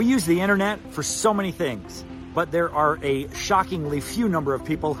We use the internet for so many things, but there are a shockingly few number of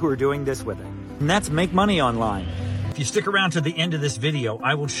people who are doing this with it. And that's make money online. If you stick around to the end of this video,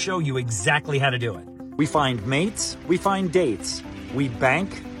 I will show you exactly how to do it. We find mates, we find dates, we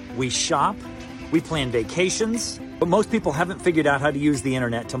bank, we shop, we plan vacations, but most people haven't figured out how to use the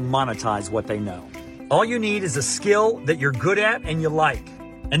internet to monetize what they know. All you need is a skill that you're good at and you like.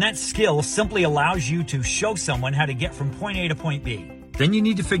 And that skill simply allows you to show someone how to get from point A to point B. Then you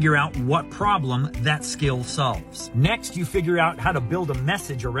need to figure out what problem that skill solves. Next, you figure out how to build a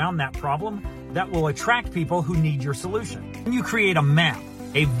message around that problem that will attract people who need your solution. And you create a map,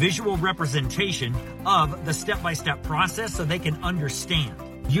 a visual representation of the step-by-step process so they can understand.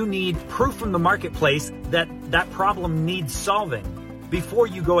 You need proof from the marketplace that that problem needs solving before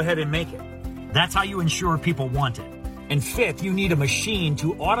you go ahead and make it. That's how you ensure people want it. And fifth, you need a machine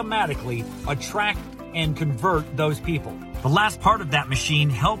to automatically attract and convert those people. The last part of that machine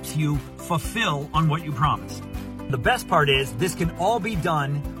helps you fulfill on what you promised. The best part is this can all be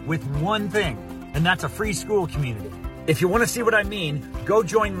done with one thing, and that's a free Skool community. If you want to see what I mean, go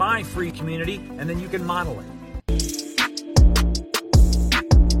join my free community and then you can model it.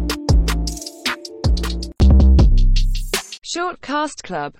 Shortcast Club